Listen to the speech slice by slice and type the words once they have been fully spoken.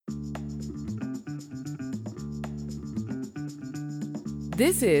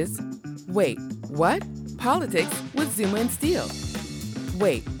This is Wait, What? Politics with Zuma and Steele.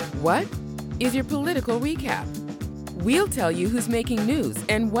 Wait, What? Is your political recap. We'll tell you who's making news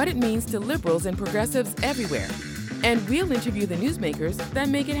and what it means to liberals and progressives everywhere. And we'll interview the newsmakers that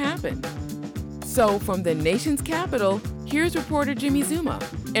make it happen. So from the nation's capital, here's reporter Jimmy Zuma.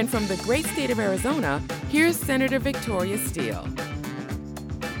 And from the great state of Arizona, here's Senator Victoria Steele.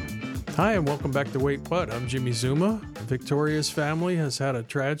 Hi, and welcome back to Wait What? I'm Jimmy Zuma. Victoria's family has had a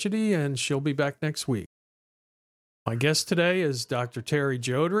tragedy, and she'll be back next week. My guest today is Dr. Terry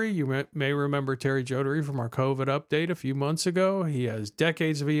Jodary. You may remember Terry Jodary from our COVID update a few months ago. He has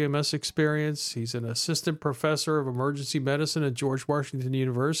decades of EMS experience. He's an assistant professor of emergency medicine at George Washington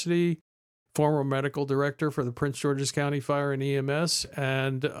University, former medical director for the Prince George's County Fire and EMS,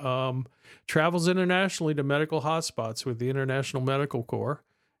 and travels internationally to medical hotspots with the International Medical Corps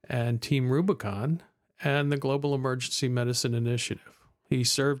and Team Rubicon and the Global Emergency Medicine Initiative. He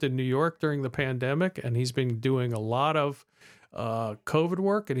served in New York during the pandemic, and he's been doing a lot of COVID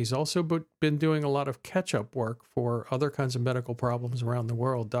work, and he's also been doing a lot of catch-up work for other kinds of medical problems around the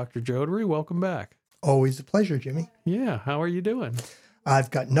world. Dr. Jodary, welcome back. Always a pleasure, Jimmy. Yeah, how are you doing?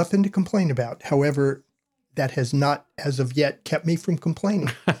 I've got nothing to complain about. However, that has not, as of yet, kept me from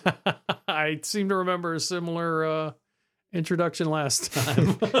complaining. I seem to remember a similar introduction last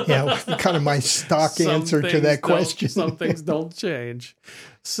time. Yeah, kind of my stock answer to that question. Some things don't change.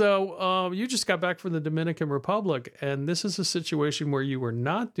 So you just got back from the Dominican Republic, and this is a situation where you were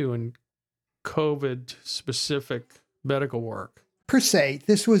not doing COVID-specific medical work. Per se,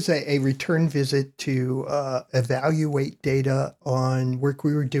 this was a return visit to evaluate data on work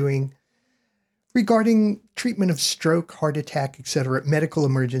we were doing regarding treatment of stroke, heart attack, etc., medical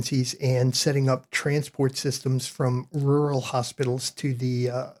emergencies, and setting up transport systems from rural hospitals to the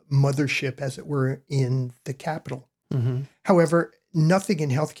mothership, as it were, in the capital. Mm-hmm. However, nothing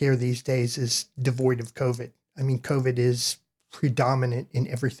in healthcare these days is devoid of COVID. I mean, COVID is predominant in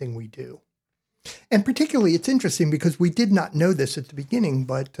everything we do. And particularly, it's interesting because we did not know this at the beginning,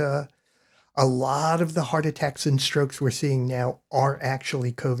 but a lot of the heart attacks and strokes we're seeing now are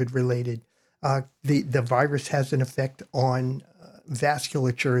actually COVID related. The virus has an effect on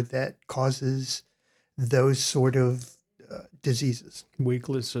vasculature that causes those sort of diseases.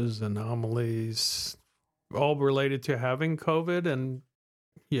 Weaknesses, anomalies, all related to having COVID. And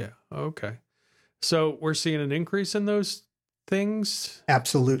yeah, okay. So we're seeing an increase in those things?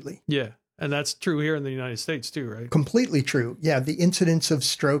 Absolutely. Yeah. And that's true here in the United States too, right? Completely true. Yeah, the incidence of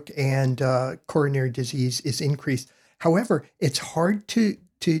stroke and coronary disease is increased. However, it's hard to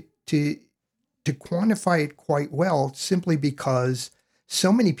quantify it quite well simply because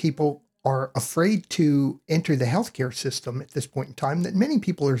so many people are afraid to enter the healthcare system at this point in time that many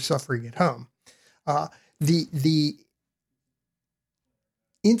people are suffering at home. The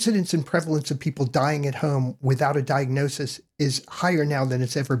incidence and prevalence of people dying at home without a diagnosis is higher now than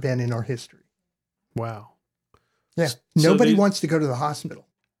it's ever been in our history. Wow. Yeah. So Nobody wants to go to the hospital.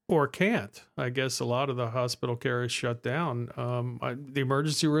 Or can't. I guess a lot of the hospital care is shut down. The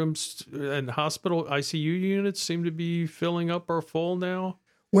emergency rooms and hospital ICU units seem to be filling up or full now.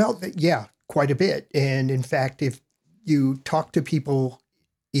 Well, yeah, quite a bit. And in fact, if you talk to people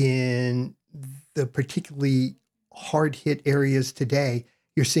in the particularly hard-hit areas today,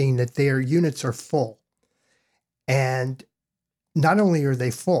 you're seeing that their units are full. And not only are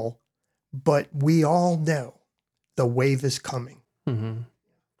they full, but we all know the wave is coming. Mm-hmm.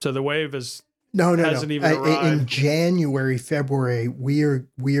 So the wave hasn't even arrived. In January, February, we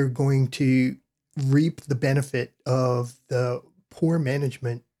are going to reap the benefit of the poor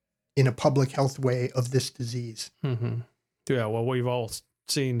management in a public health way of this disease. Mm-hmm. Yeah, well, we've all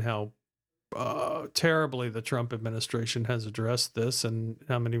seen how terribly the Trump administration has addressed this, and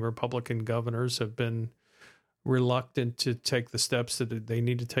how many Republican governors have been reluctant to take the steps that they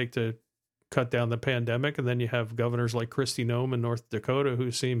need to take to cut down the pandemic. And then you have governors like Kristi Noem in North Dakota who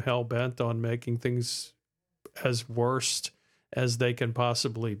seem hell-bent on making things as worst as they can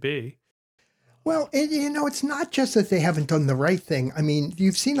possibly be. Well, it's not just that they haven't done the right thing. I mean,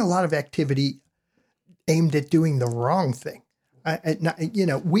 you've seen a lot of activity aimed at doing the wrong thing.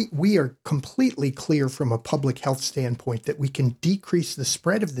 We are completely clear from a public health standpoint that we can decrease the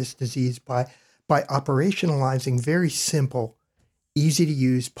spread of this disease by operationalizing very simple, easy to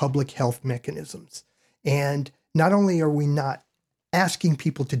use public health mechanisms. And not only are we not asking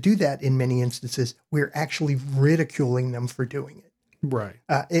people to do that in many instances, we're actually ridiculing them for doing it. Right.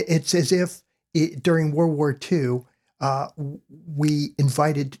 It's as if during World War II, we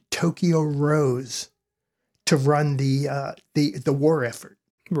invited Tokyo Rose to run the war effort.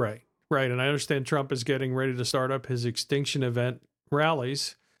 Right. Right. And I understand Trump is getting ready to start up his extinction event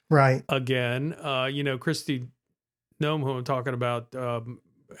rallies Right. again. Kristi Noem, who I'm talking about,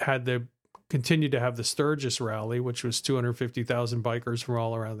 continued to have the Sturgis rally, which was 250,000 bikers from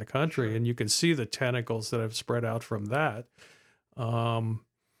all around the country. And you can see the tentacles that have spread out from that.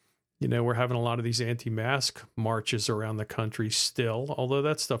 We're having a lot of these anti-mask marches around the country still, although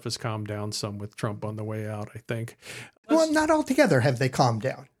that stuff has calmed down some with Trump on the way out, I think. Well, not altogether have they calmed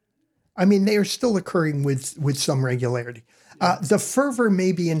down. I mean, they are still occurring with some regularity. The fervor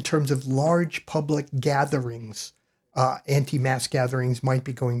may be in terms of large public gatherings. Anti-mask gatherings might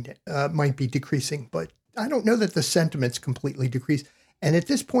be decreasing, but I don't know that the sentiment's completely decreased. And at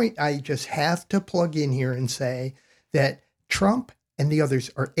this point, I just have to plug in here and say that Trump and the others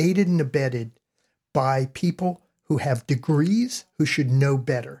are aided and abetted by people who have degrees who should know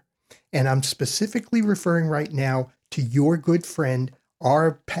better. And I'm specifically referring right now to your good friend,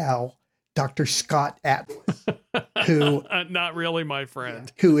 our pal, Dr. Scott Atlas, who not really my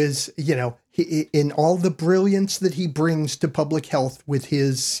friend, who is, in all the brilliance that he brings to public health with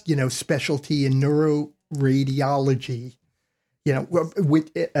his, specialty in neuroradiology,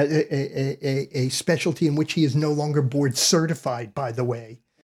 with a specialty in which he is no longer board certified, by the way.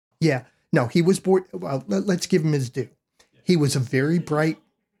 Yeah, no, he was board. Well, let's give him his due. He was a very bright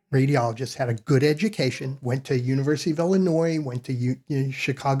radiologist, had a good education, went to University of Illinois, went to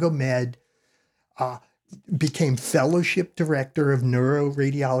Chicago Med, became fellowship director of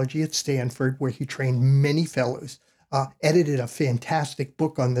neuroradiology at Stanford, where he trained many fellows, edited a fantastic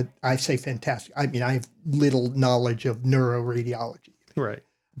book I say fantastic, I mean, I have little knowledge of neuroradiology. Right.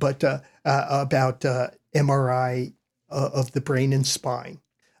 But about MRI of the brain and spine.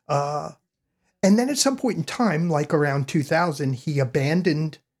 And then at some point in time, like around 2000, he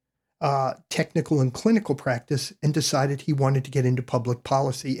abandoned technical and clinical practice and decided he wanted to get into public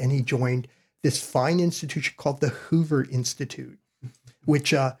policy. And he joined this fine institution called the Hoover Institute,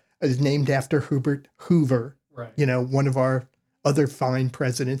 which is named after Herbert Hoover, right. One of our other fine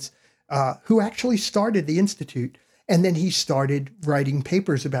presidents, who actually started the institute. And then he started writing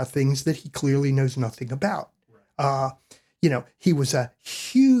papers about things that he clearly knows nothing about. Right. He was a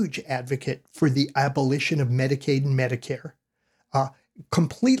huge advocate for the abolition of Medicaid and Medicare,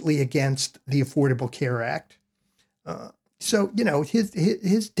 completely against the Affordable Care Act. So,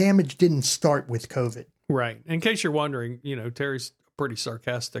 his damage didn't start with COVID. Right. In case you're wondering, Terry's a pretty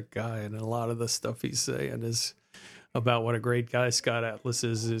sarcastic guy, and a lot of the stuff he's saying is about what a great guy Scott Atlas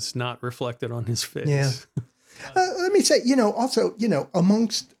is not reflected on his face. Yeah. Let me say, also,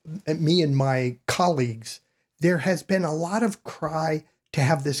 amongst me and my colleagues, there has been a lot of cry to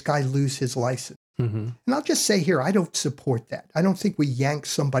have this guy lose his license. Mm-hmm. And I'll just say here, I don't support that. I don't think we yank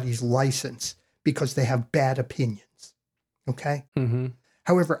somebody's license because they have bad opinions. Okay? Mm-hmm.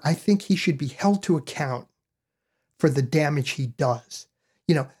 However, I think he should be held to account for the damage he does.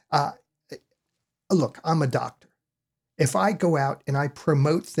 Look, I'm a doctor. If I go out and I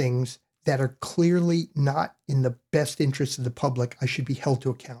promote things that are clearly not in the best interest of the public, I should be held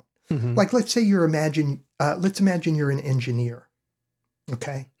to account. Mm-hmm. Like, let's imagine you're an engineer,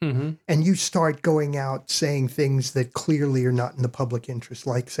 okay? Mm-hmm. And you start going out saying things that clearly are not in the public interest,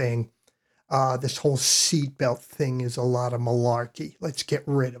 like saying, this whole seatbelt thing is a lot of malarkey. Let's get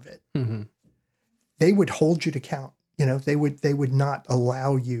rid of it. Mm-hmm. They would hold you to account. They would not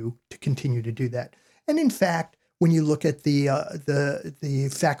allow you to continue to do that. And in fact, when you look at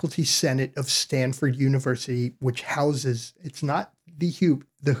the faculty senate of Stanford University, which houses, it's not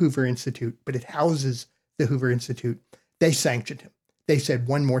the Hoover Institute, but it houses the Hoover Institute, they sanctioned him. They said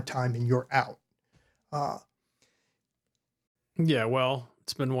one more time and you're out. Yeah, well,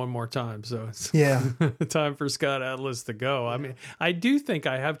 it's been one more time, so it's time for Scott Atlas to go. I mean, I do think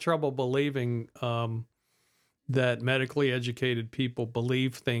I have trouble believing that medically educated people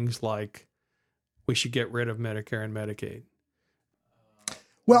believe things like we should get rid of Medicare and Medicaid.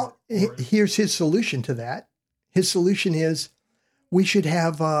 Well, here's his solution to that. His solution is we should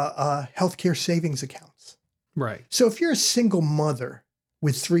have healthcare savings accounts. Right. So if you're a single mother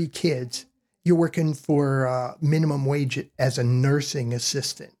with 3 kids, you're working for minimum wage as a nursing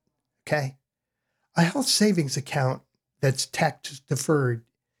assistant, okay? A health savings account that's tax deferred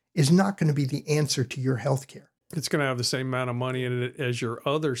is not going to be the answer to your health care. It's going to have the same amount of money in it as your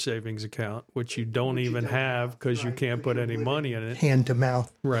other savings account, which you don't even have because you can't put any money in it. Hand to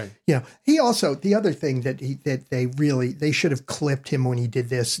mouth. Right. He also, the other thing that they should have clipped him when he did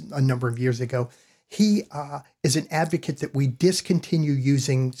this a number of years ago. He is an advocate that we discontinue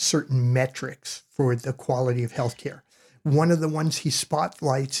using certain metrics for the quality of healthcare. One of the ones he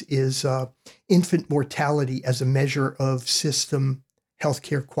spotlights is infant mortality as a measure of system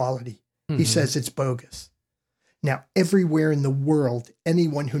healthcare quality. Mm-hmm. He says it's bogus. Now, everywhere in the world,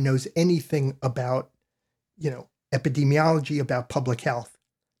 anyone who knows anything about, epidemiology, about public health,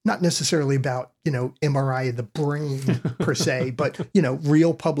 not necessarily about, MRI of the brain per se, but,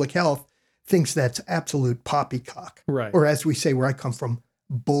 real public health, thinks that's absolute poppycock. Right. Or as we say where I come from,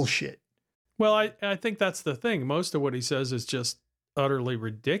 bullshit. Well, I think that's the thing. Most of what he says is just utterly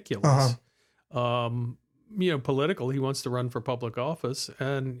ridiculous. Political, he wants to run for public office,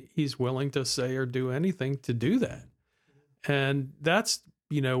 and he's willing to say or do anything to do that. And that's,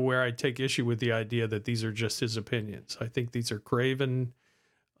 where I take issue with the idea that these are just his opinions. I think these are craven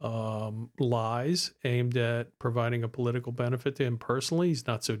lies aimed at providing a political benefit to him personally. He's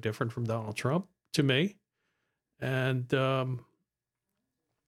not so different from Donald Trump to me. And I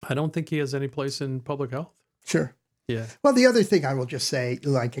don't think he has any place in public health. Sure. Yeah. Well, the other thing I will just say,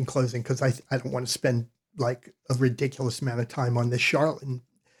 like in closing, because I don't want to spend like a ridiculous amount of time on this charlatan,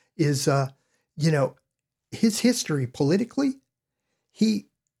 is, his history politically. He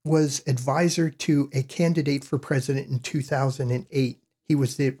was advisor to a candidate for president in 2008. He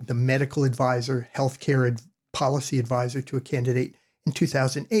was the medical advisor, healthcare policy advisor to a candidate in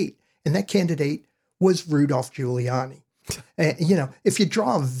 2008. And that candidate was Rudolph Giuliani. If you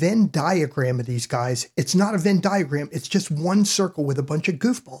draw a Venn diagram of these guys, it's not a Venn diagram. It's just one circle with a bunch of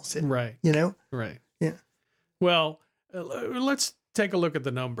goofballs in it. Right. Right. Yeah. Well, let's take a look at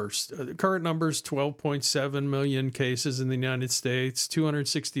the numbers. The current numbers, 12.7 million cases in the United States,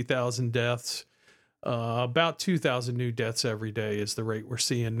 260,000 deaths, about 2,000 new deaths every day is the rate we're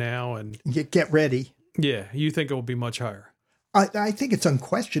seeing now. And get ready. Yeah. You think it will be much higher? I think it's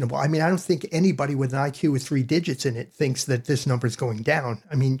unquestionable. I mean, I don't think anybody with an IQ with 3 digits in it thinks that this number is going down.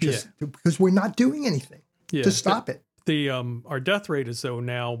 I mean, because we're not doing anything to stop it. Our death rate is, though,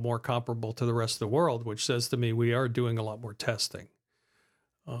 now more comparable to the rest of the world, which says to me we are doing a lot more testing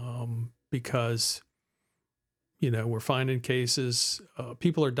because, we're finding cases.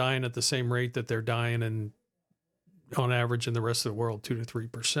 People are dying at the same rate that they're dying on average in the rest of the world, 2 to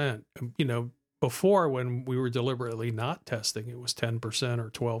 3%. Before, when we were deliberately not testing, it was 10%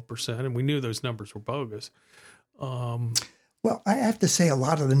 or 12%, and we knew those numbers were bogus. Well, I have to say a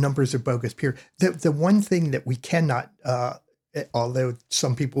lot of the numbers are bogus, Pierre. The one thing that we cannot, although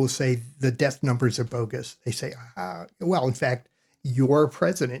some people will say the death numbers are bogus, they say, in fact, your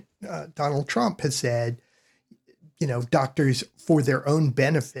president, Donald Trump, has said, doctors for their own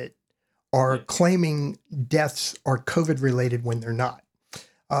benefit are claiming deaths are COVID-related when they're not.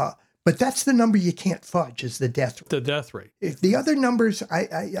 But that's the number you can't fudge, is the death rate. The death rate. If the other numbers,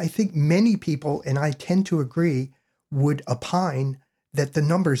 I think many people, and I tend to agree, would opine that the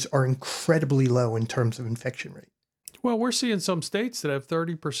numbers are incredibly low in terms of infection rate. Well, we're seeing some states that have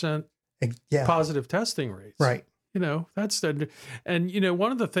 30% positive testing rates. Right. That's and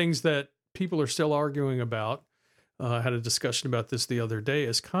one of the things that people are still arguing about, I had a discussion about this the other day,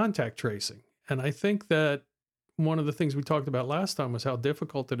 is contact tracing. And I think that one of the things we talked about last time was how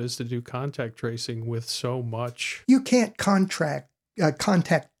difficult it is to do contact tracing with so much. You can't contact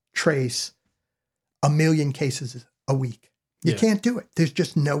trace 1 million cases a week. You can't do it. There's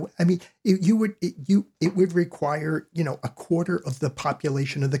just no. I mean, it would require a quarter of the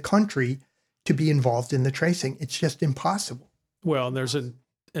population of the country to be involved in the tracing. It's just impossible. Well, and there's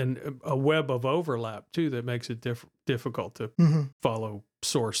a web of overlap too that makes it difficult to follow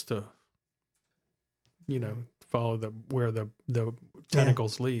source to, follow where the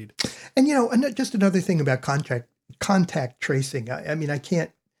tentacles lead. And just another thing about contact tracing. I mean, I can't.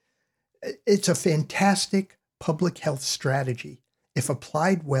 It's a fantastic public health strategy if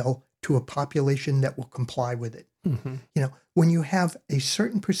applied well to a population that will comply with it. Mm-hmm. When you have a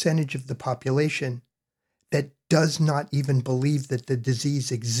certain percentage of the population that does not even believe that the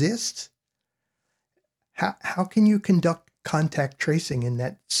disease exists, how can you conduct contact tracing in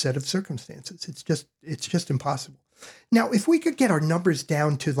that set of circumstances? It's just impossible. Now, if we could get our numbers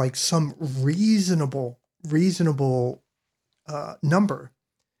down to like some reasonable number,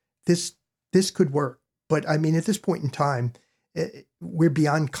 this could work. But I mean, at this point in time, we're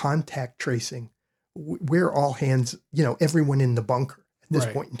beyond contact tracing. We're all hands, everyone in the bunker at this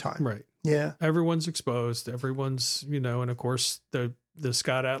point in time. Right. Yeah. Everyone's exposed. Everyone's, and of course the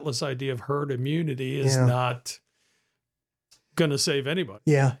Scott Atlas idea of herd immunity is not going to save anybody.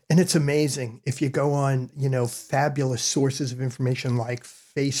 Yeah. And it's amazing if you go on, fabulous sources of information like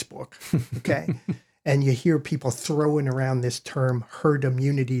Facebook, okay, and you hear people throwing around this term herd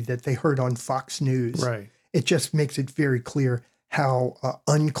immunity that they heard on Fox News. Right. It just makes it very clear how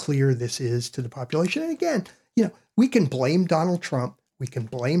unclear this is to the population. And again, we can blame Donald Trump. We can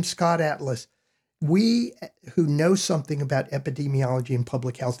blame Scott Atlas. we who know something about epidemiology and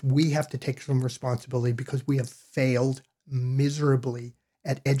public health, we have to take some responsibility because we have failed miserably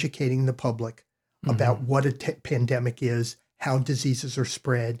at educating the public about what a pandemic is, how diseases are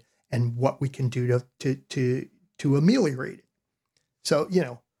spread, and what we can do to ameliorate it. So,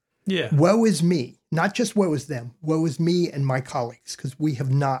 woe is me, not just woe is them, woe is me and my colleagues, because we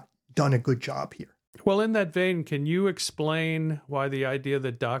have not done a good job here. Well, in that vein, can you explain why the idea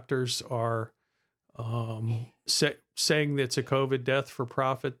that doctors are saying that it's a COVID death for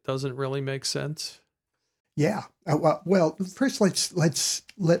profit doesn't really make sense? Yeah. Well, first let's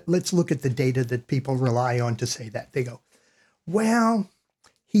look at the data that people rely on to say that. They go, well,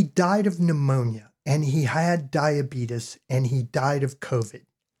 he died of pneumonia and he had diabetes and he died of COVID.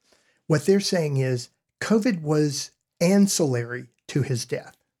 What they're saying is COVID was ancillary to his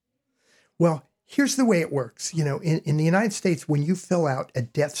death. Well, here's the way it works. In the United States, when you fill out a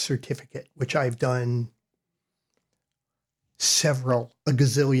death certificate, which I've done a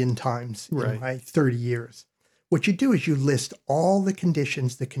gazillion times in my 30 years, what you do is you list all the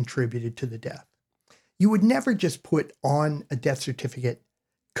conditions that contributed to the death. You would never just put on a death certificate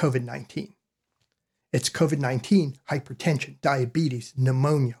COVID-19. It's COVID-19, hypertension, diabetes,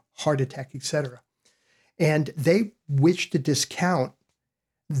 pneumonia, heart attack, etc. And they wish to discount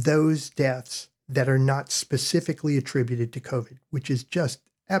those deaths that are not specifically attributed to COVID, which is just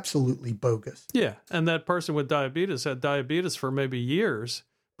absolutely bogus. Yeah. And that person with diabetes had diabetes for maybe years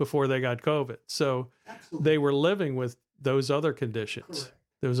before they got COVID. So they were living with those other conditions, correct,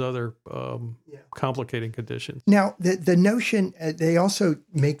 those other complicating conditions. Now, the notion, they also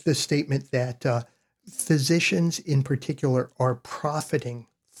make the statement that physicians in particular are profiting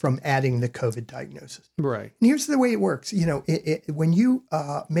from adding the COVID diagnosis. Right. And here's the way it works. When you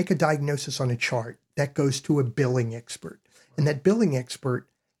make a diagnosis on a chart, that goes to a billing expert. And that billing expert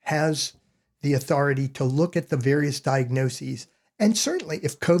has the authority to look at the various diagnoses. And certainly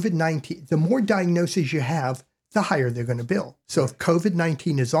if COVID-19, the more diagnoses you have, the higher they're going to bill. So if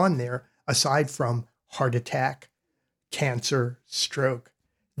COVID-19 is on there, aside from heart attack, cancer, stroke,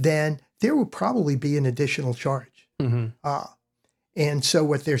 then there will probably be an additional charge. Mm-hmm. And so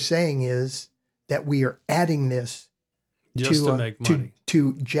what they're saying is that we are adding this just to make money,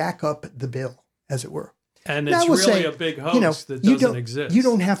 to jack up the bill, as it were. And it's really a big hoax that doesn't exist.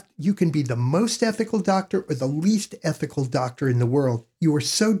 You can be the most ethical doctor or the least ethical doctor in the world. You are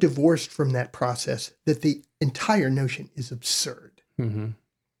so divorced from that process that the entire notion is absurd. Mm-hmm.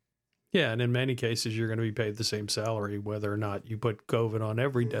 Yeah, and in many cases, you're going to be paid the same salary, whether or not you put COVID on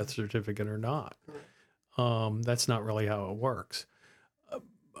every death certificate or not. That's not really how it works.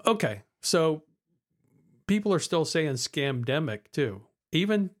 Okay, so people are still saying scamdemic too.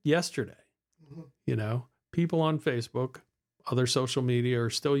 Even yesterday, people on Facebook, other social media are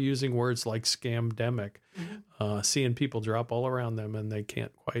still using words like scamdemic, seeing people drop all around them, and they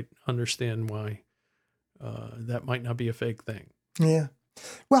can't quite understand why that might not be a fake thing. Yeah.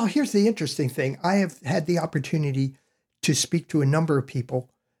 Well, here's the interesting thing. I have had the opportunity to speak to a number of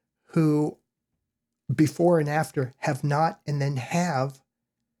people who, before and after, have not and then have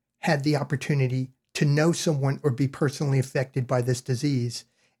had the opportunity to know someone or be personally affected by this disease.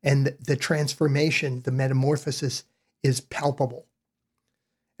 And the transformation, the metamorphosis is palpable.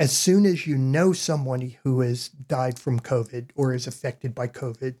 As soon as you know someone who has died from COVID or is affected by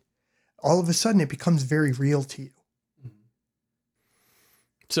COVID, all of a sudden it becomes very real to you.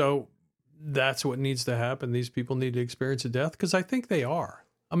 So that's what needs to happen. These people need to experience a death, because I think they are.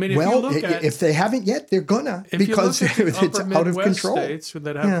 I mean, if they haven't yet, they're gonna, because it's out of control. States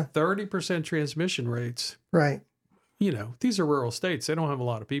that have 30% transmission rates, right? These are rural states. They don't have a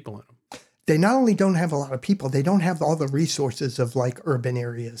lot of people in them. They not only don't have a lot of people, they don't have all the resources of like urban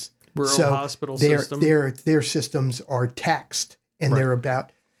areas. Rural hospital system. Their systems are taxed, and they're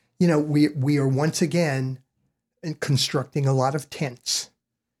about, we are once again constructing a lot of tents,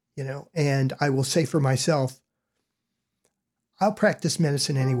 and I will say for myself, I'll practice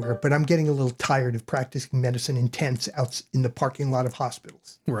medicine anywhere, but I'm getting a little tired of practicing medicine in tents out in the parking lot of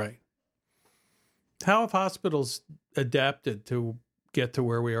hospitals. Right. How have hospitals adapted to get to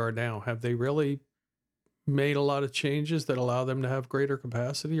where we are now? Have they really made a lot of changes that allow them to have greater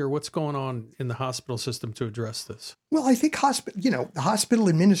capacity, or what's going on in the hospital system to address this? Well, I think the hospital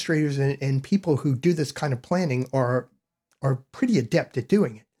administrators and people who do this kind of planning are pretty adept at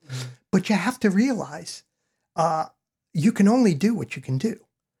doing it. Mm-hmm. But you have to realize, you can only do what you can do.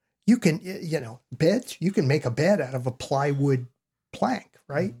 You can, beds, you can make a bed out of a plywood plank,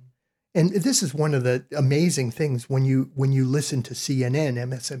 right? Mm-hmm. And this is one of the amazing things when you listen to CNN,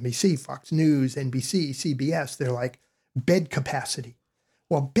 MSNBC, Fox News, NBC, CBS, they're like, bed capacity.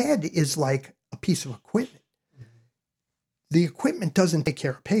 Well, bed is like a piece of equipment. The equipment doesn't take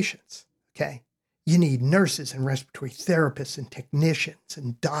care of patients, okay? You need nurses and respiratory therapists and technicians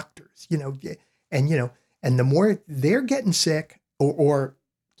and doctors, and the more they're getting sick or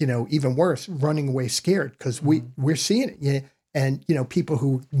even worse, running away scared, because we're seeing it. And, people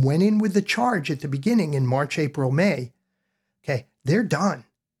who went in with the charge at the beginning in March, April, May, okay, they're done.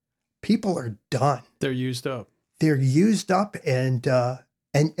 People are done. They're used up. They're used up. And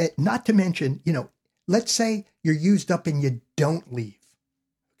not to mention, let's say you're used up and you don't leave.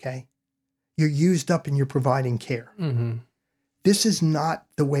 Okay. You're used up and you're providing care. Mm-hmm. This is not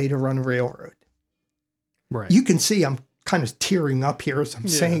the way to run a railroad. Right. You can see I'm kind of tearing up here as I'm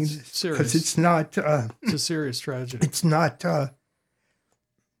saying this, because it's not. It's a serious tragedy. It's not.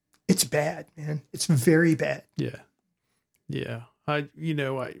 It's bad, man. It's very bad. Yeah. Yeah.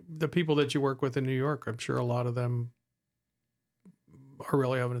 The people that you work with in New York, I'm sure a lot of them are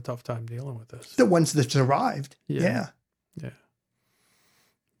really having a tough time dealing with this. The ones that survived. Yeah. Yeah.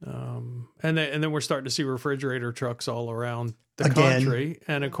 And then we're starting to see refrigerator trucks all around the Again. country.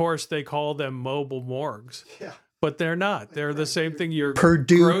 And of course they call them mobile morgues. Yeah. But they're not. They're the same thing. Your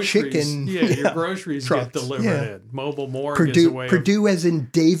Purdue groceries, chicken. Your groceries trucks. get delivered Yeah. in. Mobile morgue is a way Purdue as in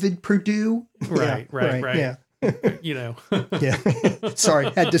David Purdue. Right. Yeah. Yeah. Sorry,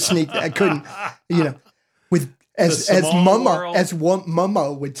 had to sneak. I couldn't. With as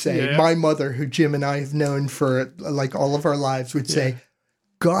Mama would say, Yeah. my mother, who Jim and I have known for like all of our lives, would say,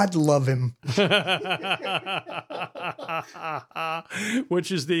 "God love him."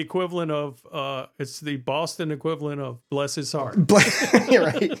 Which is the equivalent of it's the Boston equivalent of bless his heart. You're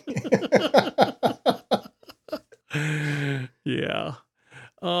right. Yeah.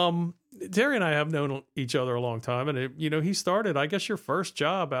 Terry and I have known each other a long time, and he started. I guess your first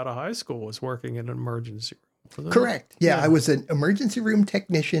job out of high school was working in an emergency room. wasn't it? Correct. Yeah, I was an emergency room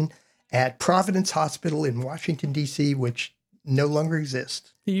technician at Providence Hospital in Washington, D.C., which no longer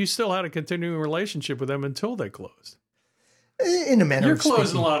exists. You still had a continuing relationship with them until they closed. In a manner You're of closing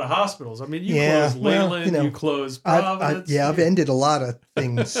speaking. a lot of hospitals. I mean, you Yeah, closed well, Leland, you closed Providence. I've ended a lot of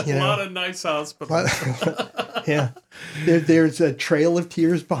things. a lot of nice hospitals. Yeah. There's a trail of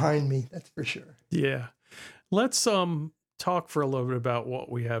tears behind me. That's for sure. Yeah. Let's talk for a little bit about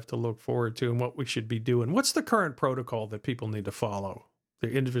what we have to look forward to and what we should be doing. What's the current protocol that people need to follow?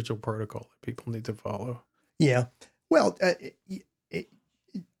 The individual protocol that people need to follow? Yeah. Well,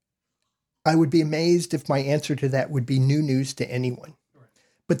 I would be amazed if my answer to that would be new news to anyone. Right.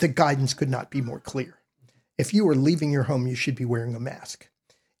 But the guidance could not be more clear. If you are leaving your home, you should be wearing a mask.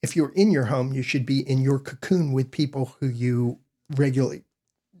 If you're in your home, you should be in your cocoon with people who you regularly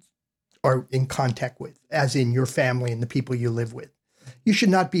are in contact with, as in your family and the people you live with. You should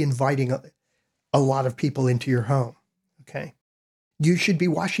not be inviting a lot of people into your home, okay? You should be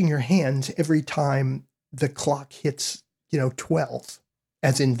washing your hands every time the clock hits, 12,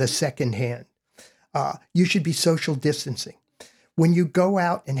 as in the second hand. You should be social distancing. When you go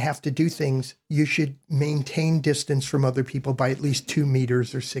out and have to do things, you should maintain distance from other people by at least 2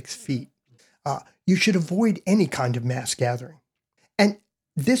 meters or 6 feet. You should avoid any kind of mass gathering. And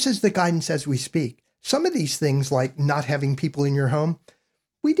this is the guidance as we speak. Some of these things, like not having people in your home,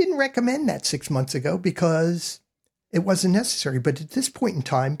 we didn't recommend that 6 months ago because it wasn't necessary. But at this point in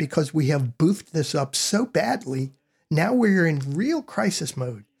time, because we have boofed this up so badly, now we're in real crisis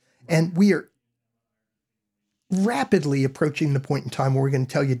mode. And we are rapidly approaching the point in time where we're going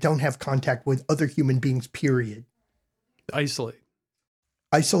to tell you don't have contact with other human beings, period. Isolate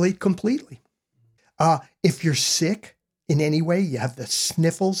completely. If you're sick in any way, you have the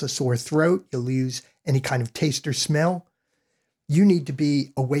sniffles, a sore throat, you lose any kind of taste or smell, you need to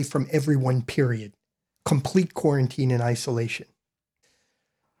be away from everyone, period. Complete quarantine and isolation.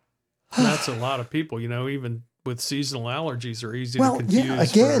 That's a lot of people, even with seasonal allergies are easy to confuse. Yeah,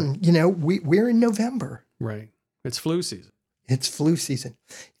 again, we're in November. Right. It's flu season. It's flu season.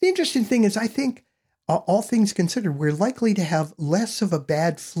 The interesting thing is, I think, all things considered, we're likely to have less of a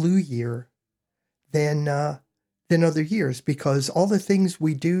bad flu year than other years, because all the things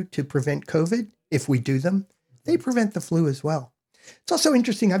we do to prevent COVID, if we do them, they prevent the flu as well. It's also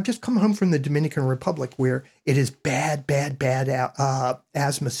interesting. I've just come home from the Dominican Republic, where it is bad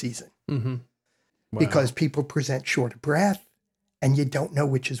asthma season. Mm-hmm. Wow. Because people present short of breath and you don't know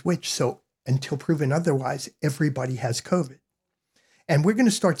which is which. So until proven otherwise, everybody has COVID. And we're going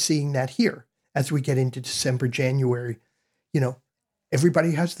to start seeing that here as we get into December, January.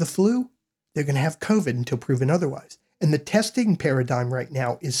 Everybody has the flu. They're going to have COVID until proven otherwise. And the testing paradigm right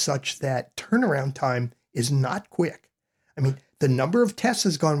now is such that turnaround time is not quick. I mean, the number of tests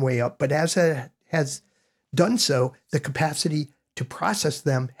has gone way up, but as it has done so, the capacity to process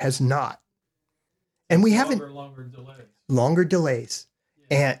them has not. And we haven't longer delays. delays.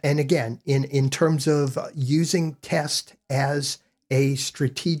 And again, in terms of using test as a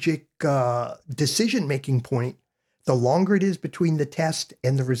strategic decision-making point, the longer it is between the test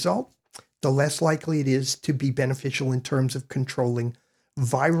and the result, the less likely it is to be beneficial in terms of controlling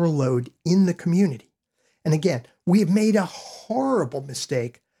viral load in the community. And again, we have made a horrible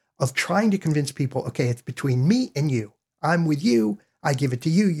mistake of trying to convince people, okay, it's between me and you. I'm with you. I give it to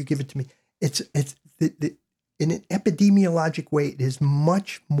you. You give it to me. It's in an epidemiologic way, it is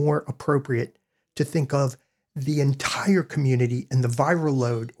much more appropriate to think of the entire community and the viral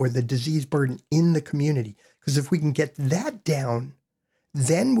load or the disease burden in the community. Because if we can get that down,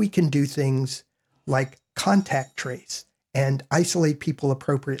 then we can do things like contact trace and isolate people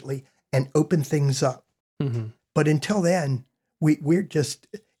appropriately and open things up. Mm-hmm. But until then, we're just,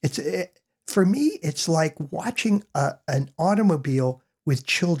 for me, it's like watching an automobile with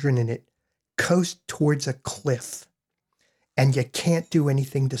children in it coast towards a cliff, and you can't do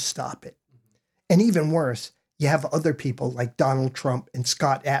anything to stop it. And even worse, you have other people like Donald Trump and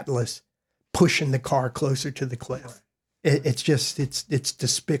Scott Atlas pushing the car closer to the cliff. It's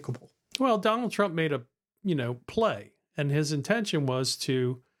despicable. Well, Donald Trump made a, play, and his intention was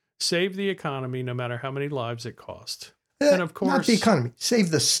to save the economy no matter how many lives it cost. And of course, not the economy,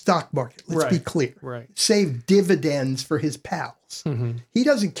 save the stock market. Let's be clear. Right. Save dividends for his pals. Mm-hmm. He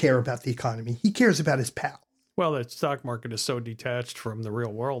doesn't care about the economy. He cares about his pals. Well, the stock market is so detached from the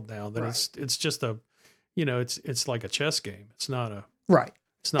real world now that it's just a, it's like a chess game. It's not a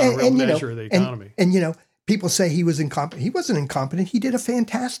It's not a real measure of the economy. And people say he was incompetent. He wasn't incompetent. He did a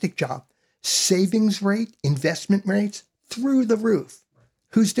fantastic job. Savings rate, investment rates through the roof.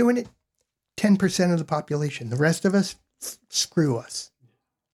 Who's doing it? 10% of the population. The rest of us, screw us.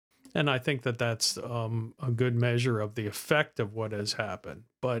 And I think that that's a good measure of the effect of what has happened.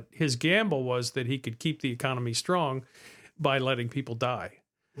 But his gamble was that he could keep the economy strong by letting people die.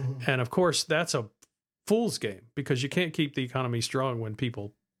 Mm-hmm. And of course, that's a fool's game because you can't keep the economy strong when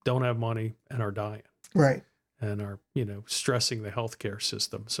people don't have money and are dying. Right. And are, stressing the healthcare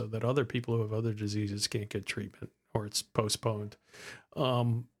system so that other people who have other diseases can't get treatment or it's postponed.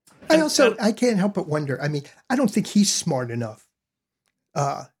 I can't help but wonder. I mean, I don't think he's smart enough.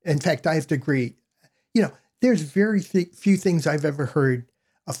 In fact, I have to agree. There's very few things I've ever heard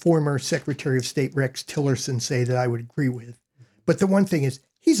a former Secretary of State Rex Tillerson say that I would agree with. But the one thing is,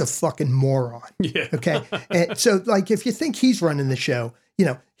 he's a fucking moron. Yeah. Okay. And so, if you think he's running the show,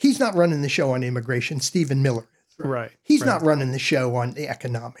 he's not running the show on immigration. Stephen Miller is. Right. He's not running the show on the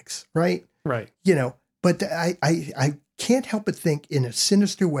economics. Right. Right. But I can't help but think in a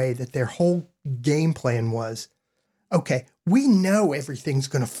sinister way that their whole game plan was, okay, we know everything's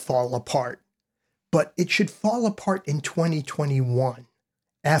going to fall apart, but it should fall apart in 2021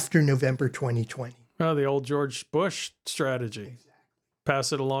 after November 2020. Oh, the old George Bush strategy. Exactly.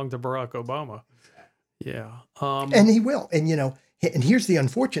 Pass it along to Barack Obama. Yeah. And he will. And, and here's the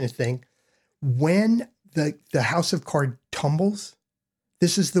unfortunate thing. When the house of cards tumbles,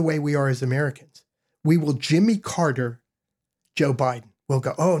 this is the way we are as Americans. We will Jimmy Carter Joe Biden. We'll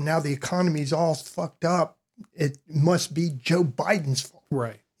go, oh, now the economy's all fucked up. It must be Joe Biden's fault.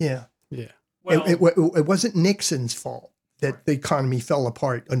 Right. Yeah. Yeah. Well, it wasn't Nixon's fault that the economy fell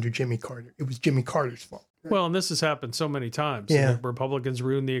apart under Jimmy Carter. It was Jimmy Carter's fault. Well, and this has happened so many times. Yeah. Republicans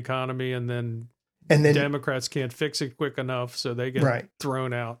ruin the economy and then Democrats can't fix it quick enough, so they get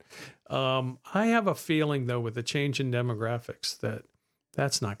thrown out. I have a feeling, though, with the change in demographics that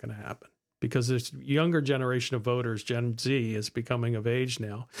that's not going to happen. Because this younger generation of voters, Gen Z, is becoming of age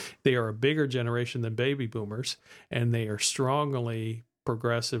now. They are a bigger generation than baby boomers, and they are strongly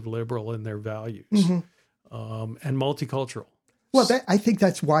progressive liberal in their values and multicultural. Well, I think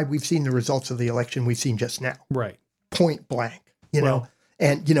that's why we've seen the results of the election we've seen just now. Right. Point blank, know.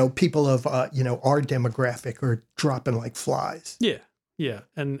 And, people of, our demographic are dropping like flies. Yeah. Yeah.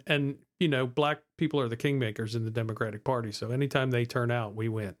 And Black people are the kingmakers in the Democratic Party. So anytime they turn out, we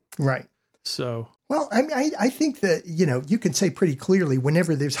win. Right. So, well, I think that, you can say pretty clearly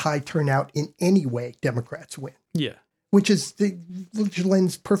whenever there's high turnout in any way, Democrats win. Yeah. Which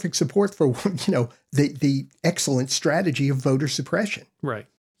lends perfect support for, the excellent strategy of voter suppression. Right.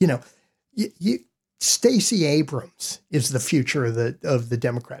 Stacey Abrams is the future of the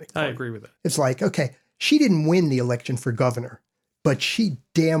Democratic Party. I agree with that. It's like, okay, she didn't win the election for governor, but she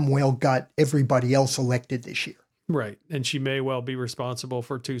damn well got everybody else elected this year. Right. And she may well be responsible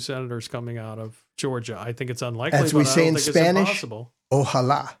for 2 senators coming out of Georgia. I think it's unlikely, as we say in Spanish, it's impossible.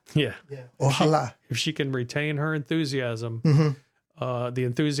 Ojalá. Yeah. Ojalá. If she can retain her enthusiasm, the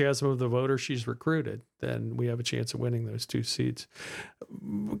enthusiasm of the voters she's recruited, then we have a chance of winning those 2 seats.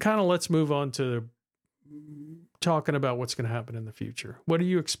 Kind of let's move on to talking about what's going to happen in the future. What are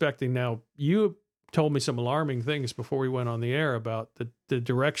you expecting now? You told me some alarming things before we went on the air about the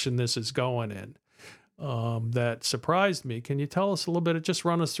direction this is going in. That surprised me. Can you tell us a little bit? Just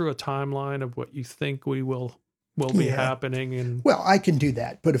run us through a timeline of what you think will be happening. And well, I can do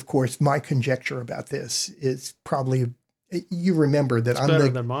that, but of course, my conjecture about this is probably. You remember that it's I'm better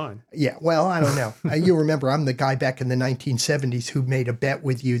than mine. Yeah, well, I don't know. You remember I'm the guy back in the 1970s who made a bet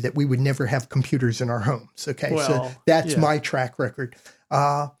with you that we would never have computers in our homes. Okay, so that's my track record.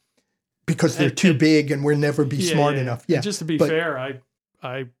 Because they're too big and we'll never be smart enough. Yeah. And just to be fair,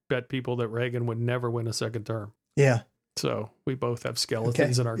 I bet people that Reagan would never win a second term. Yeah. So we both have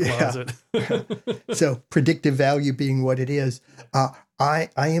skeletons in our closet. So predictive value being what it is, I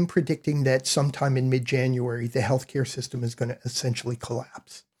am predicting that sometime in mid-January, the healthcare system is going to essentially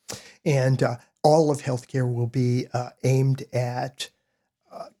collapse. And all of healthcare will be aimed at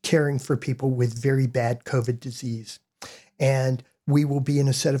caring for people with very bad COVID disease. And we will be in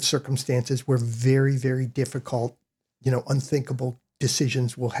a set of circumstances where very, very difficult, unthinkable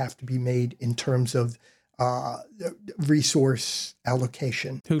decisions will have to be made in terms of resource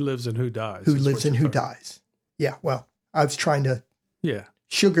allocation. Who lives and who dies. Who lives and who dies. Yeah, well, I was trying to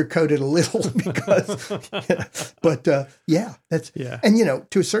sugarcoat it a little because, but that's,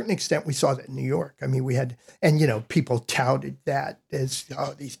 and, to a certain extent, we saw that in New York. I mean, we had, and, people touted that as,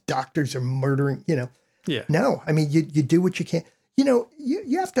 these doctors are murdering, No, I mean, you do what you can. You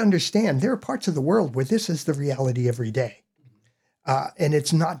have to understand there are parts of the world where this is the reality every day. And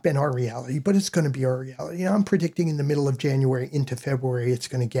it's not been our reality, but it's going to be our reality. I'm predicting in the middle of January into February, it's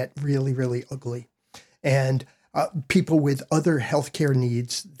going to get really, really ugly. And people with other healthcare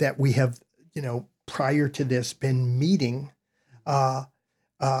needs that we have, prior to this been meeting, their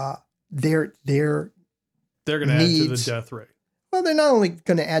they're going to add to the death rate. Well, they're not only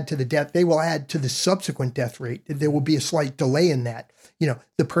going to add to the death, they will add to the subsequent death rate. There will be a slight delay in that.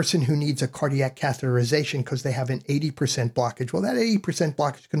 The person who needs a cardiac catheterization because they have an 80% blockage, well, that 80%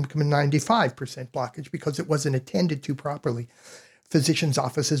 blockage can become a 95% blockage because it wasn't attended to properly. Physicians'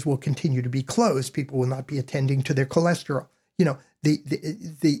 offices will continue to be closed. People will not be attending to their cholesterol.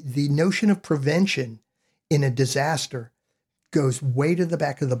 The notion of prevention in a disaster goes way to the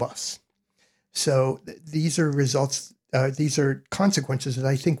back of the bus. So these are results. These are consequences that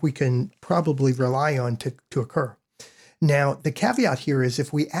I think we can probably rely on to occur. Now, the caveat here is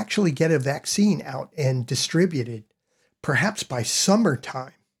if we actually get a vaccine out and distributed, perhaps by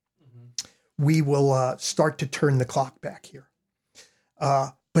summertime, we will start to turn the clock back here.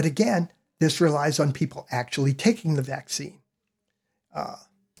 But again, this relies on people actually taking the vaccine.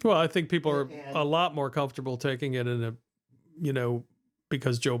 Well, I think people are a lot more comfortable taking it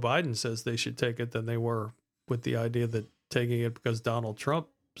because Joe Biden says they should take it than they were with the idea that taking it because Donald Trump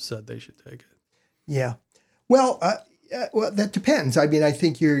said they should take it. Yeah. Well, that depends. I mean, I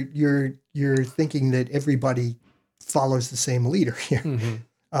think you're thinking that everybody follows the same leader here. Mm-hmm.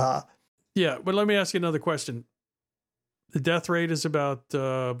 But let me ask you another question. The death rate is about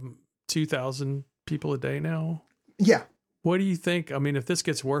 2,000 people a day now. Yeah. What do you think? I mean, if this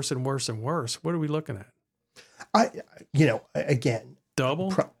gets worse and worse and worse, what are we looking at? Again,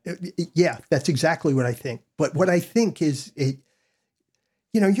 double? Yeah, that's exactly what I think. But what I think is, you're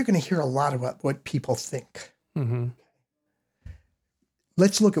going to hear a lot about what people think. Mm-hmm.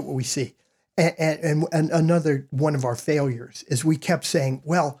 Let's look at what we see. And another one of our failures is we kept saying,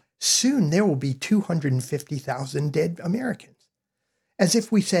 well, soon there will be 250,000 dead Americans. As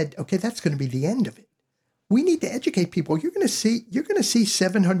if we said, okay, that's going to be the end of it. We need to educate people. You're going to see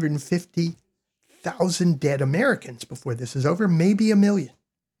 750,000 dead Americans before this is over, maybe 1 million,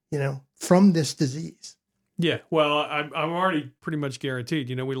 from this disease. Yeah, well, I'm already pretty much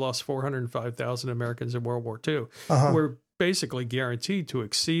guaranteed. We lost 405,000 Americans in World War II. Uh-huh. We're basically guaranteed to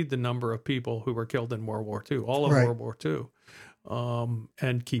exceed the number of people who were killed in World War II, all of World War II,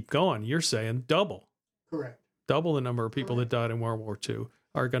 and keep going. You're saying double. Correct. Double the number of people that died in World War II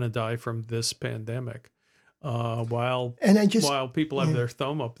are going to die from this pandemic. While people have their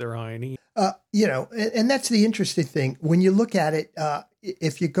thumb up their hiney. And that's the interesting thing. When you look at it,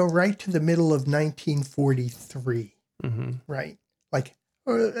 if you go right to the middle of 1943, mm-hmm. right, like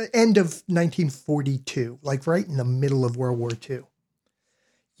end of 1942, like right in the middle of World War II,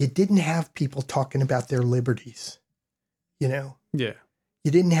 you didn't have people talking about their liberties, Yeah. You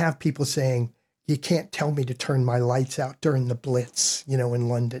didn't have people saying, you can't tell me to turn my lights out during the Blitz, in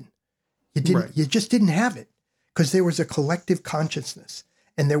London. You didn't. Right. You just didn't have it because there was a collective consciousness,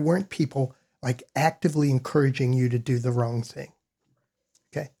 and there weren't people like actively encouraging you to do the wrong thing.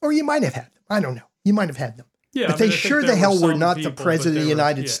 Okay, or you might have had them. I don't know. You might have had them. Yeah, but I they mean, I think sure there the hell were some not people, the but president of the they were-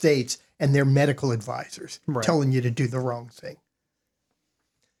 United yeah. States and their medical advisors Right. telling you to do the wrong thing.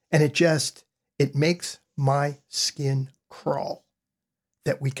 And it makes my skin crawl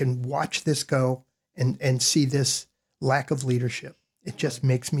that we can watch this go and see this lack of leadership. It just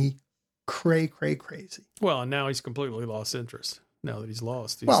makes me crazy. Well, and now he's completely lost interest. Now that he's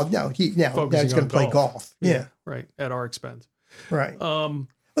lost, he's Well, now he's focusing going on to play golf. Yeah, right, at our expense. right. Um,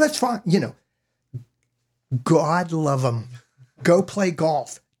 Well, that's fine. God love him. Go play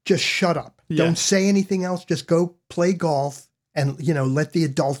golf. Just shut up. Yeah. Don't say anything else. Just go play golf and, let the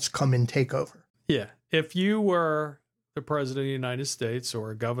adults come and take over. yeah, if you were the president of the United States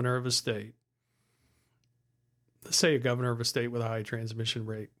or a governor of a state, let's say a governor of a state with a high transmission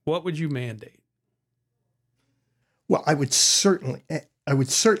rate, what would you mandate? Well, I would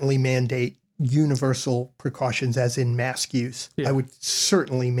certainly mandate universal precautions, as in mask use. Yeah. I would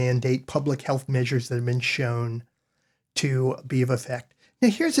certainly mandate public health measures that have been shown to be of effect. Now,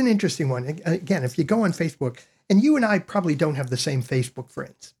 here's an interesting one. Again, if you go on Facebook, and you and I probably don't have the same Facebook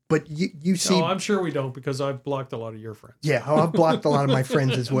friends, but you see. Oh, I'm sure we don't, because I've blocked a lot of your friends. Yeah, I've blocked a lot of my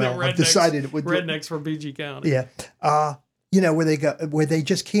friends as well. The I've decided it would. rednecks from BG County. Yeah, where they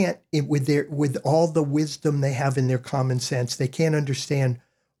just can't, with all the wisdom they have in their common sense, they can't understand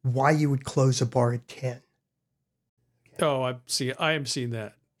why you would close a bar at 10. Oh, I am seeing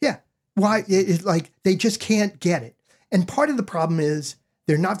that. Yeah, why? It's like they just can't get it. And part of the problem is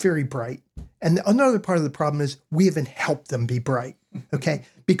they're not very bright. And another part of the problem is we haven't helped them be bright. Okay,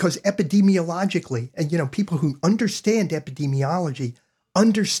 because epidemiologically, and people who understand epidemiology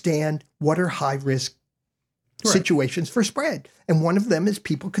understand what are high risk Right. situations for spread. And one of them is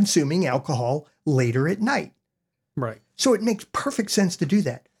people consuming alcohol later at night. Right. So it makes perfect sense to do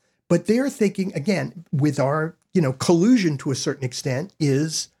that. But they're thinking, again, with our, collusion to a certain extent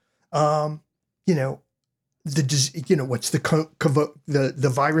is, what's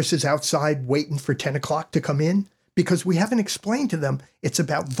the virus is outside waiting for 10 o'clock to come in, because we haven't explained to them it's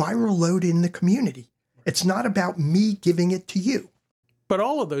about viral load in the community. It's not about me giving it to you. But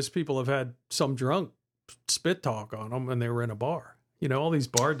all of those people have had some drunk spit talk on them when they were in a bar. All these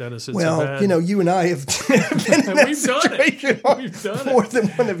bar dentists have had... you and I have been in that We've done it. situation We've done more it. than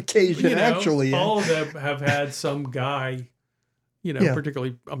one occasion, actually. All of them have had some guy, Yeah.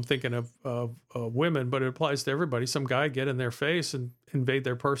 particularly I'm thinking of women, but it applies to everybody. Some guy get in their face and invade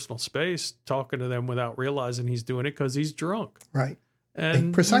their personal space, talking to them without realizing he's doing it because he's drunk. Right.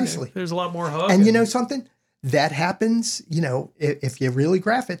 And Precisely. there's a lot more hugging. And you know something? That happens, if you really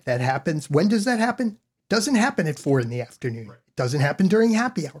graph it, that happens. When does that happen? Doesn't happen at 4 p.m. Right. It doesn't happen during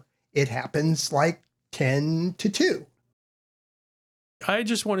happy hour. It happens like 10 to 2. I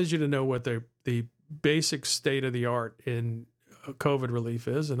just wanted you to know what the basic state of the art in COVID relief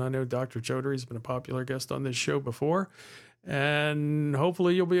is. And I know Dr. Chaudhry has been a popular guest on this show before. And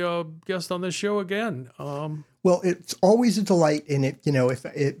hopefully you'll be a guest on this show again. Well, it's always a delight. And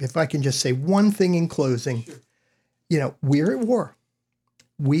if I can just say one thing in closing, we're at war.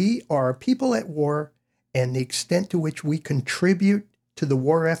 We are people at war, and the extent to which we contribute to the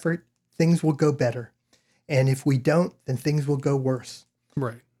war effort, things will go better. And if we don't, then things will go worse.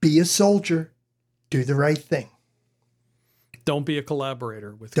 Right. Be a soldier. Do the right thing. Don't be a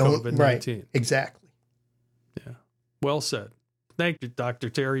collaborator with COVID-19. Right. Exactly. Yeah. Well said. Thank you, Dr.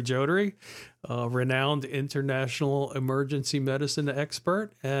 Terry Chaudhry, renowned international emergency medicine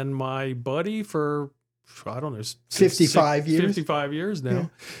expert and my buddy for, 55 years. 55 years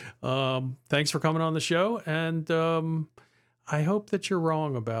now. Yeah. Thanks for coming on the show. And I hope that you're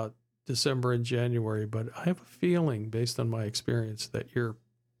wrong about December and January, but I have a feeling, based on my experience, that you're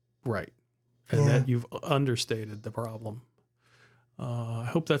right and that you've understated the problem. I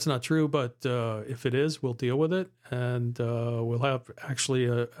hope that's not true, but if it is, we'll deal with it, and we'll have actually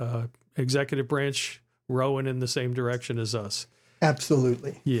a executive branch rowing in the same direction as us.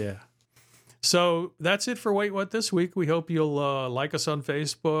 Absolutely. Yeah. So that's it for Wait What this week. We hope you'll like us on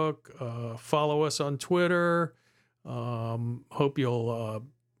Facebook, follow us on Twitter. Hope you'll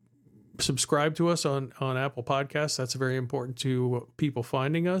subscribe to us on Apple Podcasts. That's very important to people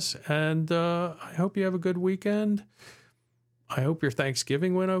finding us. And I hope you have a good weekend. I hope your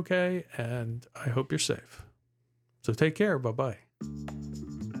Thanksgiving went okay, and I hope you're safe. So take care. Bye-bye.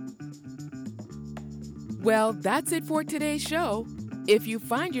 Well, that's it for today's show. If you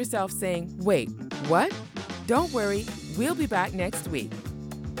find yourself saying, wait, what? Don't worry, we'll be back next week.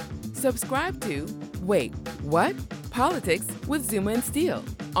 Subscribe to Wait, What? Politics with Zuma and Steele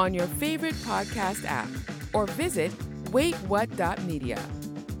on your favorite podcast app, or visit waitwhat.media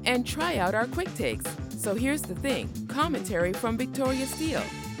and try out our quick takes. So here's the thing, commentary from Victoria Steele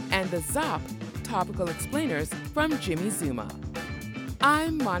and the ZOP topical explainers from Jimmy Zuma.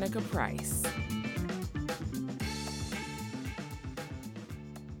 I'm Monica Price.